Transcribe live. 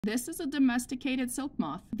This is a domesticated silk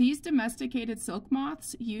moth. These domesticated silk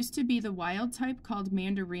moths used to be the wild type called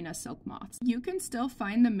Mandarina silk moths. You can still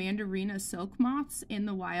find the Mandarina silk moths in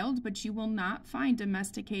the wild, but you will not find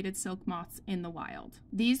domesticated silk moths in the wild.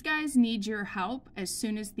 These guys need your help as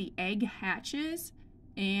soon as the egg hatches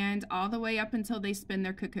and all the way up until they spin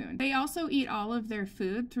their cocoon. They also eat all of their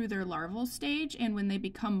food through their larval stage, and when they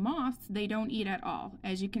become moths, they don't eat at all.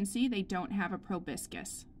 As you can see, they don't have a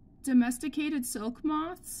proboscis. Domesticated silk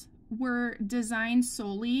moths were designed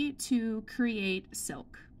solely to create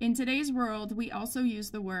silk. In today's world, we also use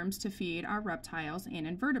the worms to feed our reptiles and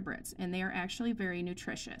invertebrates, and they are actually very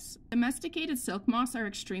nutritious. Domesticated silk moths are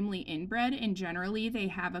extremely inbred, and generally they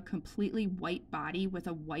have a completely white body with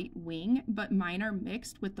a white wing, but mine are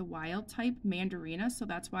mixed with the wild type Mandarina, so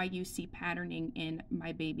that's why you see patterning in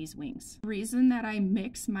my baby's wings. The reason that I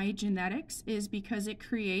mix my genetics is because it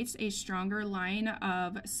creates a stronger line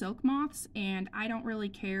of silk moths, and I don't really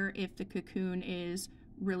care if the cocoon is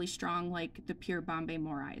really strong like the pure Bombay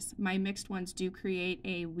Morais. My mixed ones do create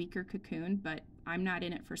a weaker cocoon, but I'm not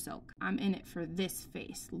in it for silk. I'm in it for this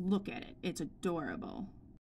face. Look at it. It's adorable.